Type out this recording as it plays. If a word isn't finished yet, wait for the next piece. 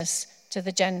to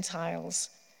the Gentiles.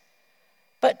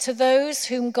 But to those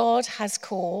whom God has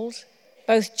called,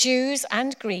 both Jews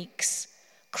and Greeks,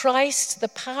 Christ, the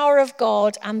power of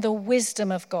God and the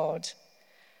wisdom of God.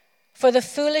 For the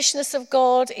foolishness of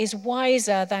God is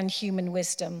wiser than human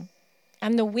wisdom,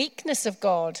 and the weakness of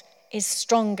God is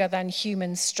stronger than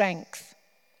human strength.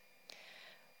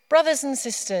 Brothers and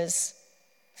sisters,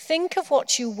 think of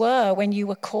what you were when you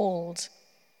were called.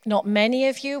 Not many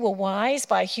of you were wise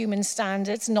by human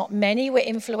standards. Not many were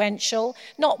influential.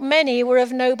 Not many were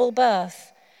of noble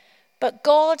birth. But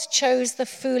God chose the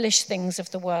foolish things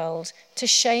of the world to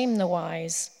shame the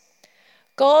wise.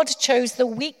 God chose the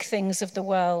weak things of the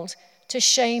world to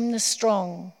shame the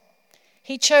strong.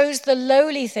 He chose the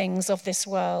lowly things of this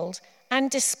world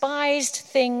and despised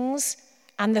things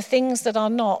and the things that are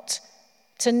not,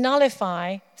 to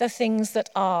nullify the things that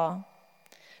are,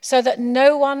 so that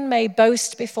no one may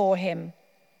boast before him.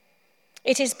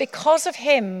 It is because of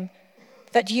him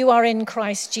that you are in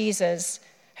Christ Jesus,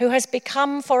 who has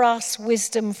become for us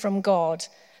wisdom from God.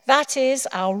 That is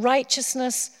our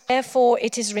righteousness. Therefore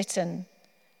it is written,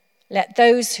 let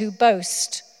those who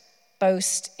boast,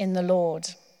 boast in the Lord.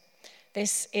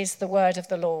 This is the word of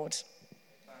the Lord.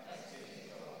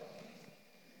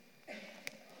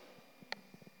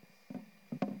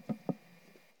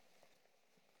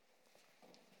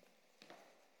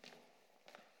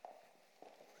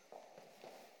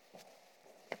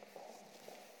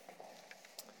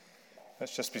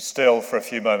 Let's just be still for a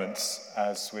few moments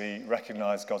as we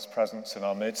recognize God's presence in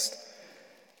our midst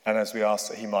and as we ask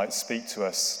that he might speak to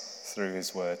us through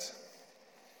his word.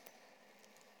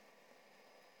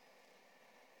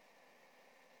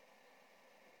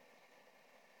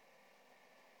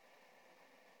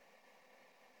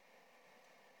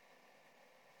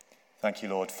 Thank you,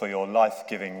 Lord, for your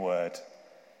life-giving word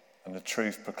and the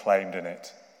truth proclaimed in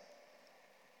it.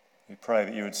 We pray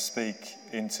that you would speak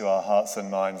into our hearts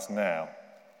and minds now,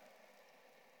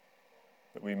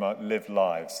 that we might live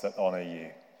lives that honour you.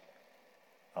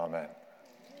 Amen.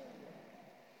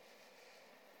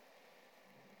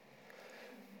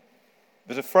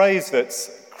 There's a phrase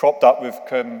that's cropped up with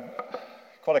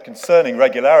quite a concerning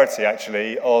regularity,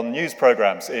 actually, on news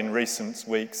programmes in recent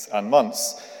weeks and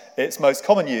months. Its most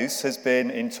common use has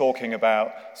been in talking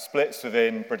about splits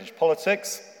within British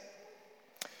politics,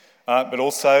 but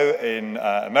also in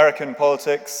American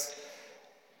politics,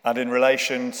 and in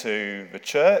relation to the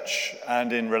church,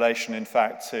 and in relation, in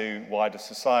fact, to wider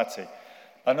society.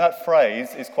 And that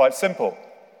phrase is quite simple.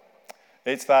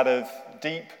 It's that of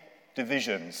deep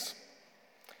divisions.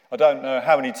 I don't know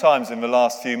how many times in the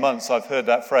last few months I've heard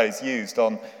that phrase used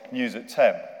on News at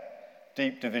 10.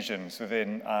 Deep divisions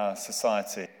within our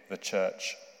society, the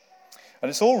church. And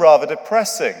it's all rather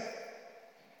depressing.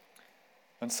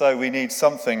 And so we need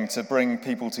something to bring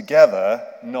people together,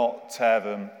 not tear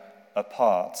them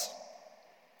apart.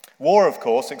 War, of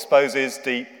course, exposes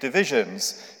deep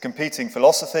divisions, competing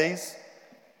philosophies,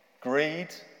 greed,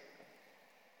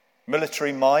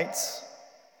 military might,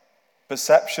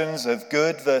 perceptions of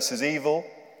good versus evil,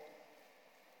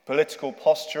 political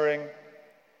posturing,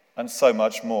 and so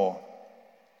much more.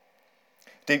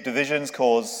 Deep divisions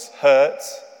cause hurt,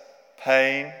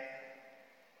 pain,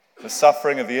 the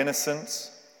suffering of the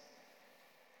innocent,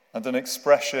 and an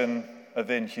expression of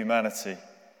inhumanity.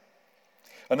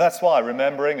 And that's why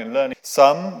remembering and learning,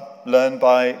 some learn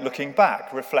by looking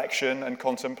back, reflection and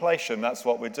contemplation. That's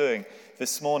what we're doing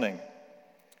this morning.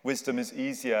 Wisdom is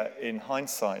easier in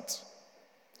hindsight.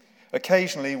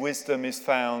 Occasionally, wisdom is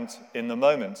found in the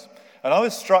moment. And I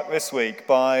was struck this week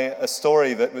by a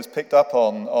story that was picked up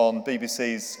on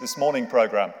BBC's This Morning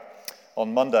programme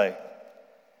on Monday.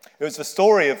 It was the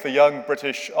story of a young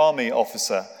British Army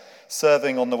officer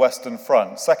serving on the Western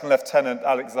Front, Second Lieutenant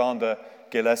Alexander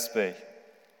Gillespie.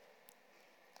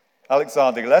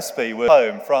 Alexander Gillespie was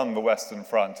home from the Western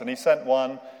Front, and he sent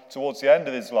one towards the end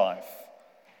of his life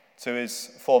to his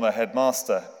former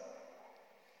headmaster.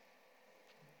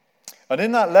 And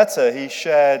in that letter, he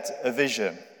shared a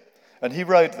vision, and he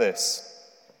wrote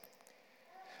this: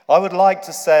 I would like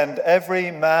to send every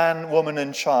man, woman,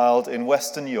 and child in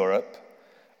Western Europe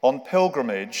on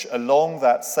pilgrimage along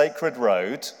that sacred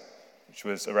road, which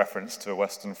was a reference to a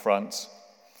Western Front,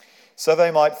 so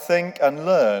they might think and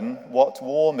learn what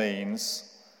war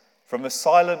means from the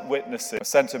silent witnesses, a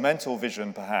sentimental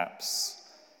vision perhaps,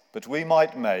 but we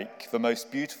might make the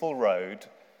most beautiful road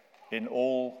in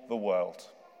all the world.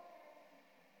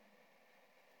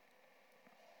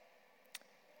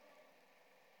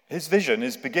 His vision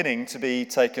is beginning to be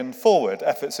taken forward.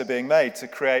 Efforts are being made to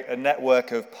create a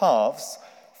network of paths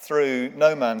through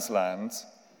no man's land,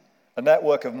 a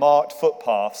network of marked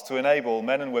footpaths to enable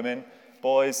men and women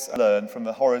boys learn from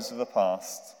the horrors of the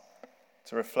past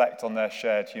to reflect on their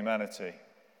shared humanity.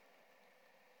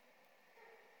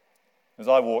 As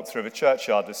I walked through the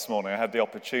churchyard this morning, I had the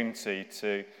opportunity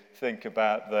to think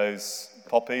about those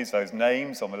poppies, those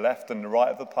names on the left and the right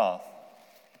of the path.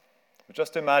 But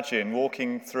just imagine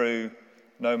walking through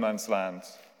no man's land,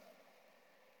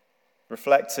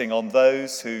 reflecting on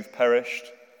those who've perished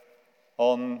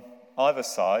on either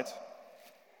side,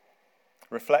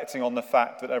 reflecting on the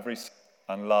fact that every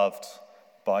and loved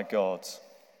by God.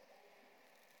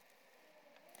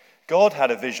 God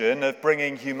had a vision of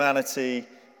bringing humanity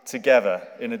together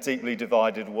in a deeply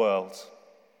divided world.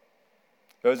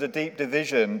 There was a deep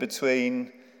division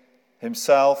between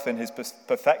himself in his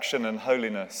perfection and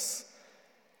holiness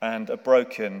and a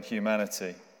broken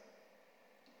humanity.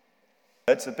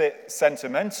 It's a bit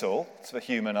sentimental to the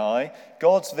human eye.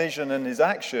 God's vision and his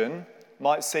action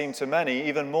might seem to many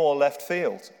even more left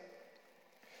field.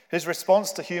 His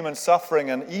response to human suffering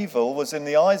and evil was, in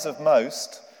the eyes of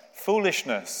most,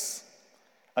 foolishness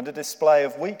and a display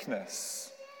of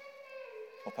weakness,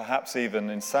 or perhaps even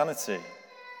insanity.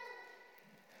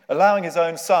 Allowing his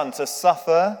own son to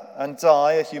suffer and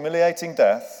die a humiliating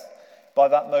death by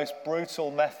that most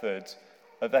brutal method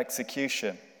of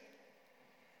execution.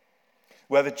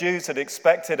 Where the Jews had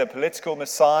expected a political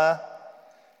Messiah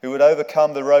who would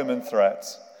overcome the Roman threat,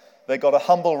 they got a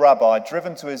humble rabbi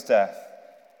driven to his death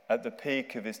at the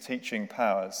peak of his teaching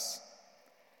powers.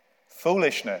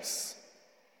 Foolishness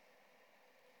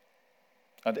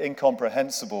and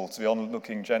incomprehensible to the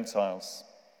onlooking Gentiles.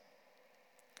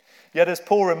 Yet, as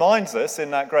Paul reminds us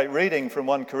in that great reading from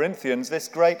 1 Corinthians, this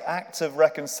great act of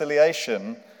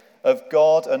reconciliation of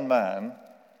God and man,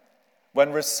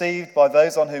 when received by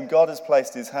those on whom God has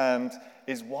placed his hand,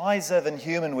 is wiser than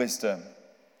human wisdom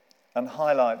and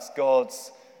highlights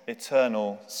God's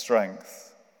eternal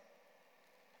strength.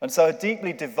 And so a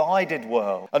deeply divided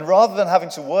world, and rather than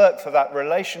having to work for that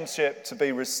relationship to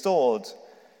be restored,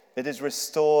 it is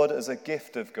restored as a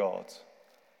gift of God,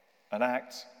 an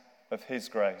act of his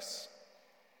grace.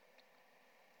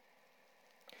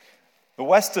 The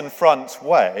Western Front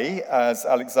Way, as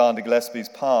Alexander Gillespie's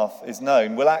path is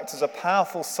known, will act as a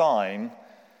powerful sign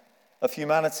of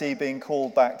humanity being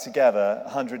called back together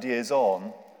 100 years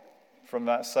on from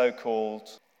that so-called.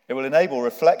 It will enable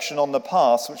reflection on the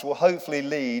past, which will hopefully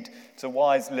lead to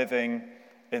wise living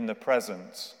in the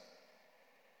present.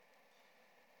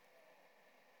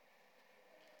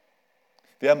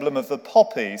 The emblem of the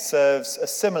poppy serves a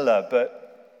similar,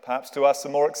 but perhaps to us a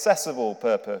more accessible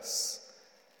purpose.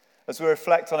 As we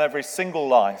reflect on every single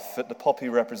life that the poppy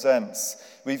represents,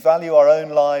 we value our own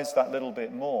lives that little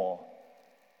bit more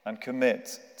and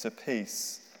commit to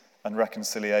peace and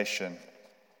reconciliation.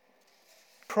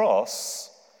 Cross,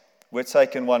 we're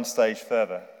taken one stage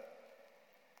further.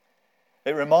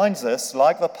 It reminds us,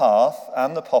 like the path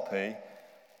and the poppy,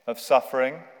 of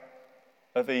suffering,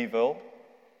 of evil,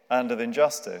 and of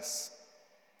injustice.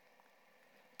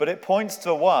 But it points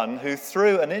to one who,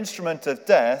 through an instrument of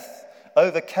death,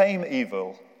 overcame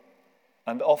evil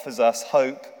and offers us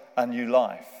hope and new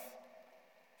life.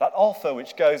 That offer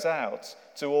which goes out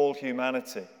to all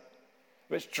humanity,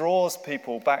 which draws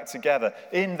people back together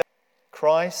in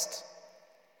Christ,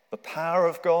 the power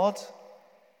of God,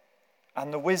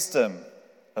 and the wisdom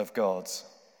of God.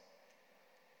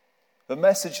 The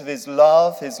message of his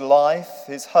love, his life,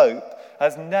 his hope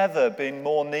has never been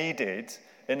more needed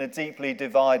in a deeply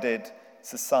divided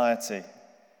society.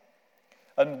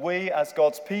 And we, as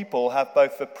God's people, have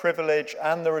both the privilege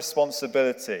and the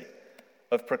responsibility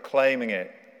of proclaiming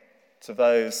it to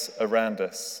those around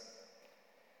us.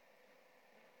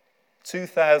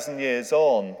 2,000 years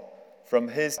on from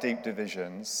his deep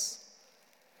divisions,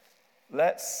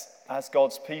 let's, as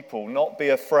God's people, not be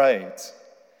afraid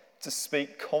to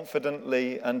speak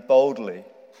confidently and boldly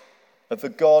of the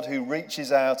God who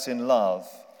reaches out in love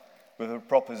with a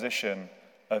proposition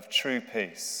of true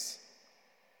peace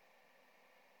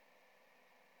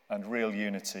and real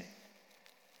unity.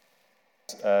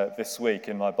 This week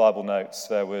in my Bible notes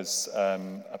there was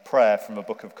a prayer from the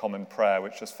Book of Common Prayer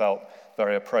which just felt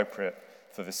very appropriate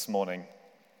for this morning.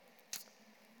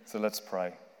 So let's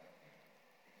pray.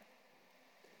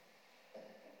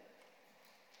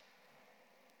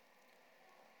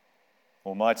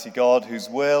 Almighty God, whose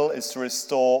will is to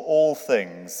restore all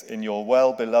things in your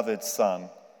well-beloved Son,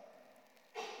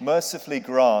 mercifully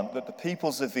grant that the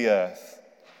peoples of the earth,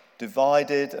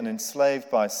 divided and enslaved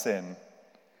by sin,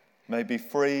 may be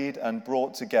freed and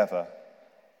brought together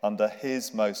under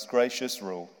his most gracious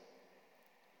rule.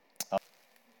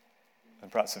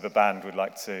 And perhaps if the band would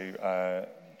like to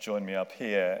join me up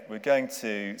here, we're going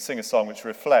to sing a song which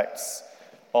reflects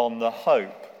on the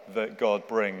hope that God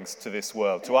brings to this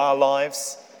world, to our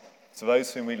lives, to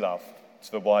those whom we love,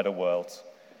 to the wider world.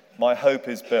 My hope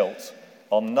is built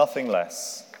on nothing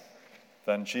less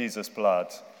than Jesus' blood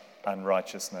and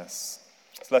righteousness.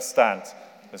 So let's stand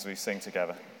as we sing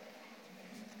together.